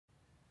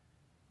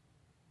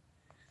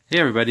Hey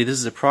everybody, this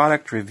is a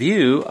product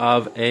review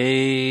of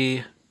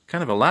a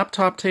kind of a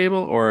laptop table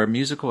or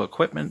musical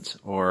equipment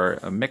or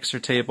a mixer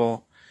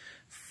table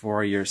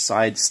for your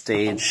side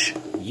stage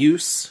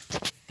use.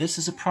 This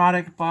is a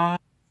product by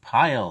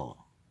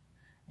Pyle,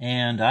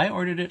 and I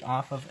ordered it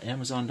off of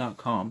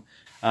Amazon.com.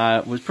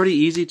 It was pretty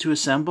easy to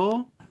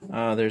assemble.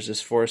 There's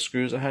just 4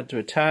 screws I had to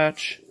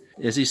attach.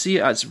 As you see,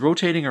 it's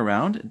rotating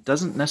around. It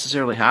doesn't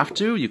necessarily have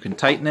to. You can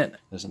tighten it.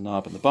 There's a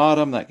knob in the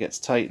bottom that gets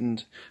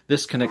tightened.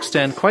 This can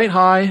extend quite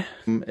high.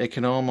 It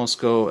can almost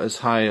go as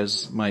high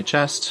as my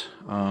chest,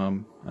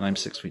 and I'm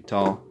 6 feet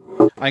tall.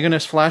 I'm going to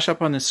flash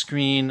up on the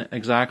screen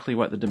exactly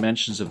what the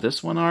dimensions of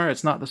this one are.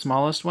 It's not the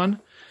smallest one.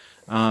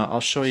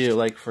 I'll show you,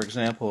 like, for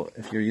example,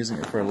 if you're using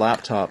it for a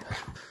laptop.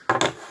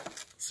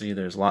 See,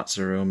 there's lots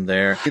of room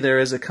there. There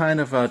is a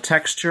kind of a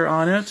texture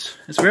on it.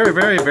 It's very,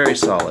 very, very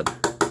solid.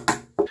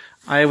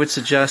 I would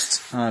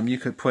suggest you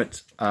could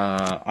put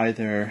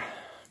either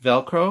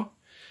Velcro,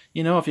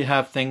 you know, if you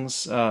have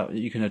things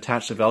you can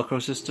attach the Velcro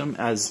system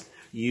as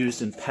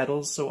used in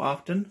pedals so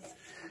often,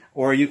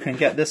 or you can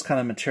get this kind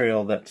of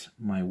material that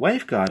my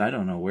wife got. I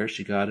don't know where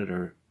she got it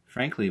or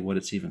frankly what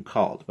it's even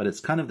called, but it's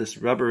kind of this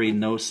rubbery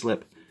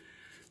no-slip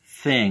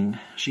thing.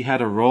 She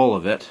had a roll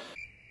of it.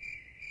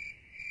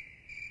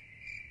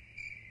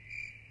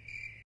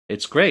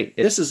 It's great.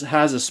 This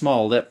has a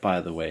small lip, by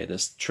the way.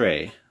 This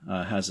tray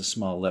has a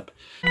small lip.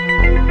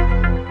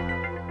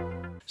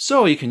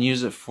 So you can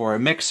use it for a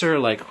mixer,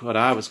 like what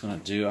I was going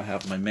to do. I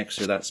have my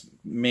mixer. That's the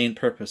main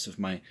purpose of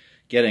my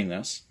getting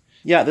this.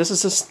 Yeah, this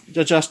is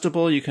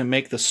adjustable. You can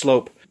make the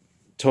slope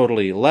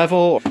totally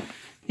level.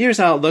 Here's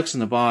how it looks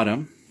in the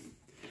bottom.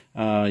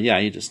 Yeah,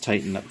 you just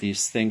tighten up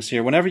these things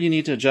here. Whenever you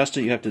need to adjust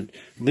it, you have to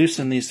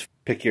loosen these,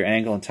 pick your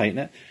angle and tighten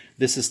it.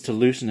 This is to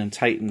loosen and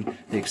tighten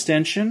the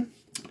extension.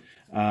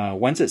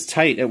 Once it's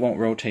tight, it won't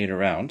rotate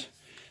around.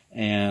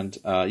 And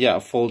yeah,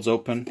 it folds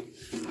open.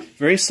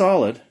 Very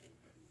solid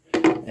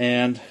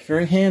and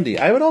very handy.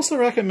 I would also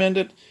recommend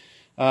it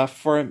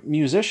for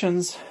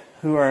musicians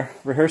who are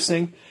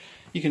rehearsing.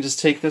 You can just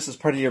take this as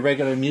part of your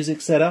regular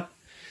music setup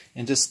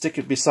and just stick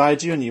it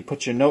beside you, and you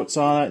put your notes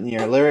on it and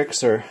your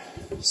lyrics or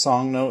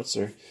song notes.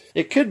 Or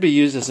it could be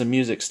used as a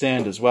music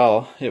stand as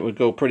well. It would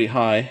go pretty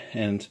high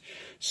and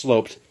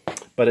sloped,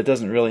 but it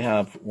doesn't really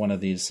have one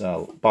of these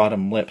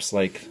bottom lips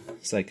like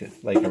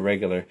a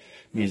regular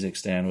music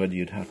stand would.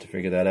 You'd have to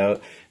figure that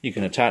out. You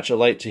can attach a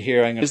light to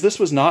here. Because this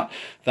was not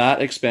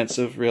that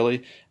expensive,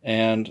 really,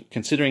 and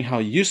considering how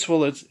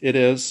useful it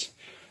is,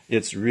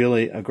 it's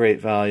really a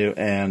great value.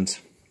 And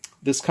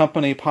this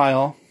company,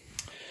 Pyle,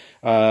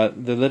 the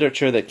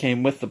literature that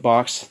came with the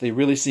box, they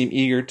really seem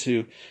eager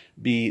to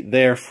be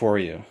there for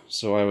you.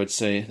 So I would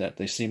say that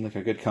they seem like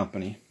a good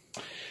company.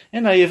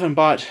 And I even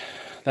bought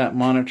that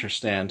monitor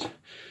stand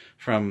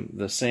from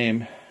the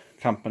same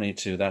company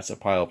too. That's a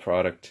Pyle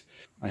product.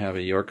 I have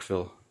a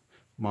Yorkville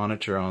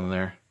monitor on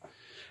there,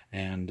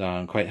 and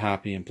I'm quite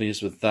happy and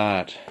pleased with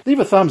that. Leave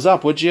a thumbs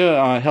up, would you?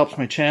 It helps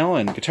my channel,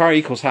 and Guitar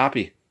Equals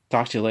Happy.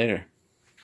 Talk to you later.